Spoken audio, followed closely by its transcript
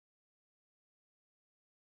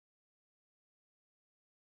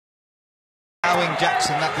allowing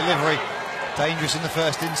Jackson that delivery. Dangerous in the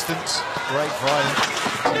first instance. Great for Ireland.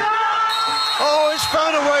 Oh, it's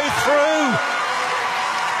found a way through.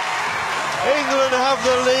 England have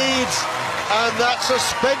the lead, and that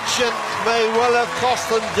suspension may well have cost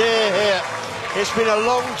them dear here. It's been a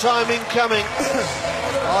long time in coming.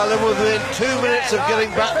 Ireland were within 2 minutes of getting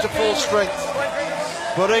back to full strength,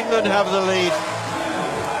 but England have the lead.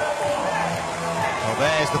 Well,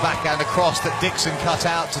 there's the backhand across that Dixon cut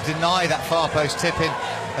out to deny that far post tip-in,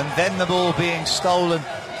 and then the ball being stolen.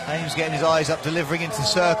 Ames getting his eyes up, delivering into the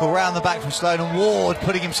circle, round the back from Sloane, and Ward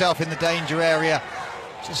putting himself in the danger area.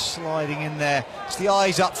 Just sliding in there. It's the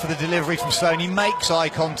eyes up for the delivery from Sloane. He makes eye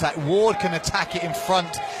contact. Ward can attack it in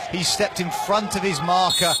front. He stepped in front of his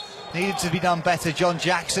marker. Needed to be done better. John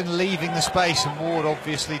Jackson leaving the space, and Ward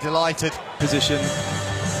obviously delighted. Position.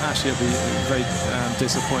 Ashley will be very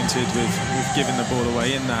disappointed with giving the ball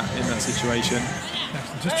away in that situation.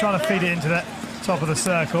 Just trying to feed it into the top of the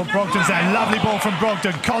circle. Brogdon's there. Lovely ball from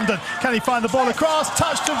Brogdon. Condon, can he find the ball across?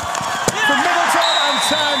 Touched from Middleton and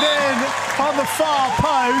turned in on the far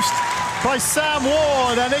post by Sam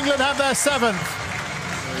Ward, and England have their 7th.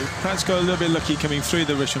 Perhaps got a little bit lucky coming through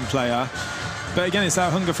the Russian player, but again it's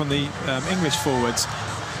that hunger from the English forwards.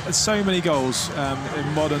 So many goals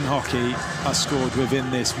in modern hockey are scored within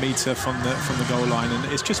this metre from the goal line,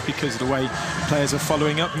 and it's just because of the way players are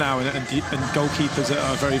following up now, and goalkeepers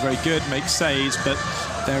are very, very good, make saves, but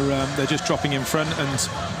they're just dropping in front, and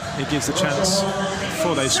it gives the chance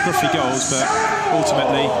for those scruffy goals, but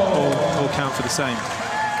ultimately all count for the same.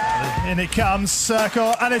 In it comes,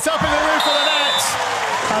 circle, and it's up in the roof of the net,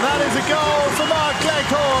 and that is a goal for Mark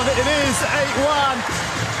Cleghorn. It is 8-1.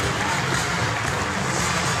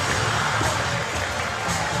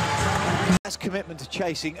 Commitment to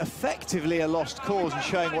chasing, effectively a lost cause, and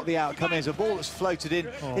showing what the outcome is. A ball that's floated in,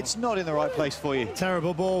 it's not in the right place for you.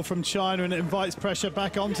 Terrible ball from China, and it invites pressure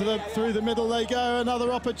back onto them. Through the middle they go.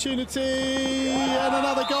 Another opportunity, and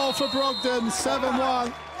another goal for Brogdon.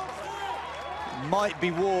 7-1. Might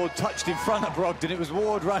be Ward touched in front of Brogdon. It was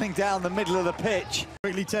Ward running down the middle of the pitch.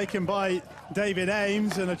 Quickly taken by David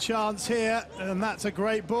Ames, and a chance here, and that's a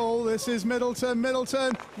great ball. This is Middleton.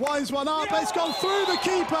 Middleton winds one up. It's gone through the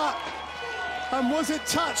keeper. And was it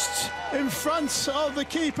touched in front of the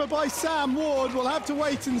keeper by Sam Ward? We'll have to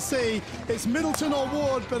wait and see. It's Middleton or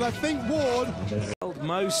Ward, but I think Ward.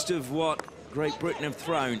 Most of what Great Britain have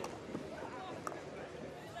thrown.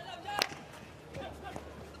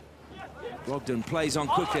 Brogdon plays on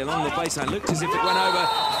quickly along the baseline. Looked as if it went over.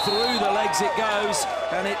 Through the legs it goes.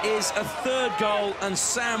 And it is a 3rd goal. And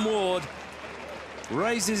Sam Ward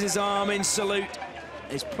raises his arm in salute.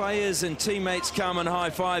 His players and teammates come and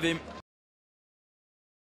high-five him.